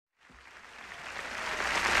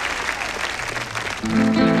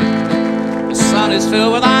sun is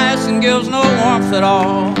filled with ice and gives no warmth at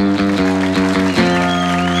all.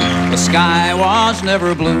 The sky was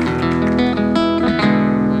never blue.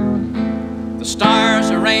 The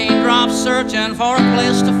stars are raindrops searching for a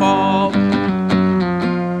place to fall.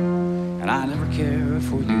 And I never cared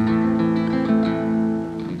for you.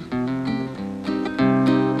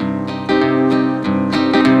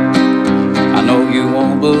 I know you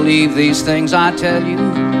won't believe these things I tell you.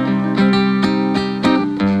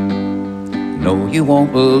 No, you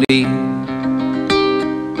won't believe.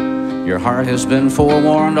 Your heart has been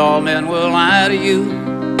forewarned, all men will lie to you.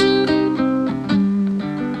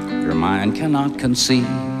 Your mind cannot conceive.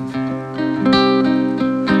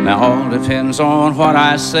 Now all depends on what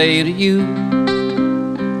I say to you,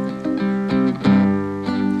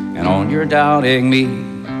 and on your doubting me.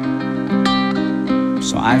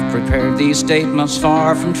 So I've prepared these statements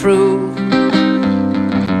far from true.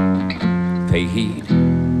 Pay heed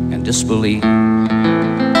and disbelieve.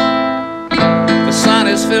 The sun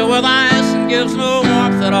is filled with ice and gives no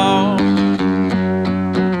warmth at all.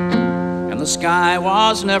 And the sky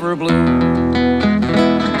was never blue.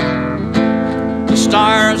 The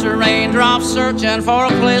stars are raindrops searching for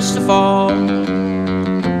a place to fall.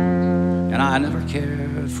 And I never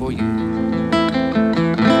cared for you.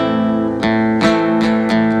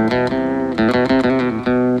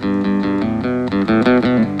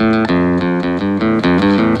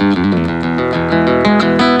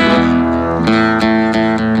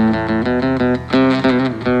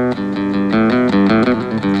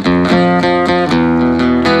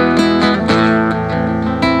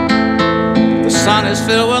 The sun is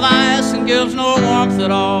filled with ice and gives no warmth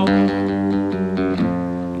at all.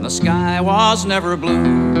 And the sky was never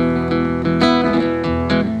blue.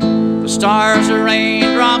 The stars are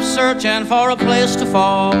raindrops searching for a place to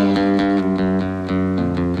fall.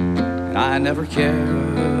 And I never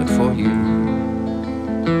cared for you.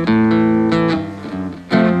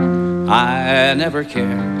 I never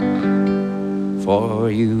cared for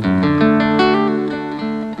you.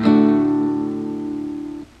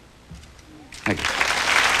 Thank you.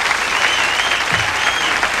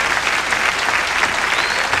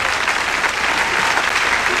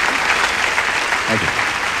 Thank you.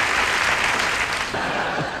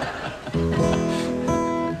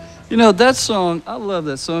 You know, that song, I love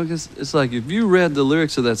that song because it's like if you read the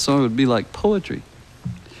lyrics of that song, it would be like poetry.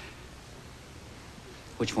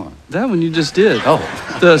 Which one? That one you just did. Oh.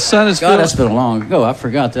 The sun is God, filled. that's been long ago. I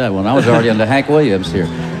forgot that one. I was already into Hank Williams here.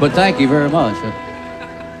 But thank you very much.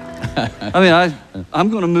 I mean, I'm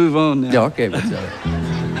going to move on now. Yeah, okay.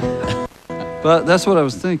 But that's what I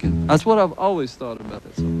was thinking. That's what I've always thought about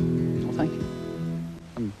that song. Well, thank you.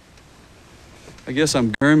 I guess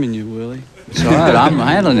I'm gurming you, Willie. It's all right. I'm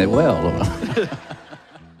handling it well.